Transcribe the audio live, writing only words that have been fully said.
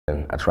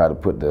And I tried to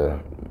put the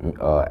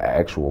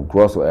actual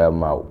Grussel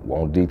album out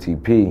on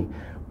DTP,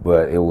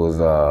 but it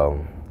was,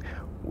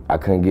 I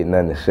couldn't get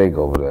nothing to shake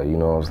over there, you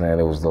know what I'm saying?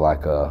 It was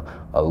like a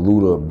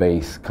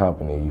Luda-based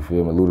company, you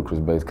feel me?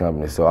 Ludacris-based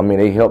company. So, I mean,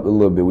 they helped a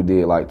little bit. We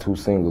did like 2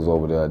 singles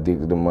over there,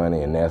 Addicted to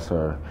Money and That's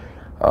Her.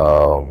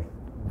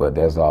 But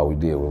that's all we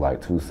did, was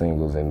like 2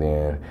 singles, and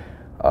then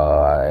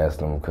I asked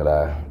them, could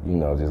I, you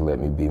know, just let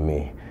me be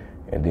me.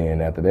 And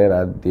then after that,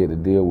 I did the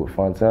deal with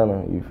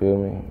Fontana, you feel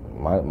me?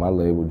 My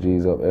label,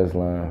 G's Up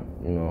S-Line,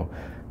 you know,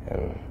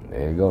 and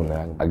there you go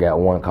now. I got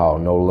one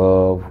called No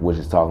Love, which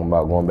is talking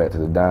about going back to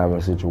the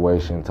Diamond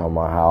situation, talking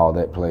about how all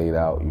that played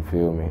out, you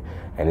feel me?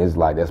 And it's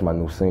like, that's my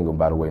new single,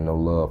 by the way, No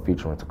Love,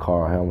 featuring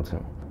Takara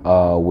Hamilton.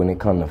 When it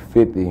come to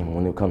 50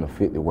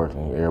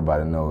 working,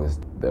 everybody knows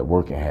that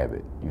working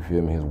habit, you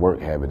feel me? His work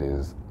habit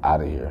is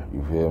out of here,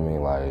 you feel me?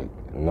 Like,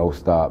 no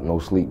stop, no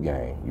sleep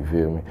game, you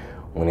feel me?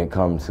 When it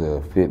comes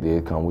to 50,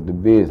 it come with the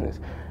business.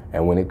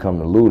 And when it come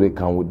to Luda, it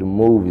come with the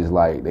movies.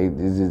 Like,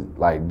 it's just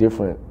like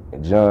different.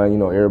 John, you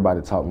know,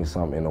 everybody taught me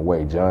something in a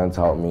way. John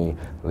taught me,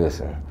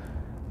 listen,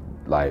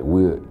 like,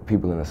 we're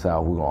people in the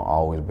South, we're gonna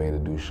always be able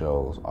to do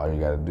shows. All you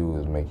gotta do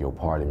is make your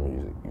party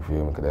music, you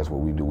feel me? Because that's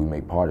what we do, we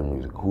make party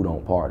music. Who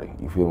don't party?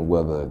 You feel me?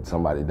 Whether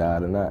somebody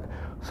died or not,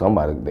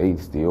 they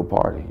still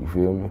party, you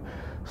feel me?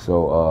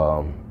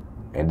 So,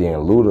 and then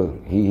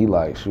Luda, he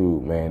like,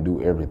 shoot, man,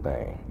 do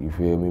everything. You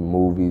feel me?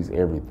 Movies,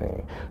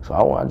 everything. So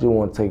I just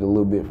want to take a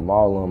little bit from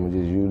all of them and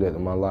just use that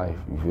in my life,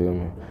 you feel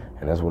me?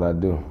 And that's what I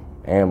do.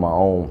 And my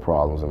own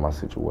problems and my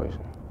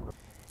situation.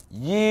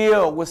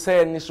 Yeah, what's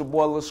happening? It's your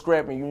boy Lil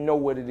Scrappy, and you know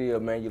what it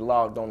is, man. You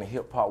logged on to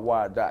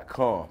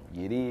hiphopwire.com.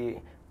 You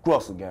dig?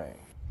 Grussel Gang.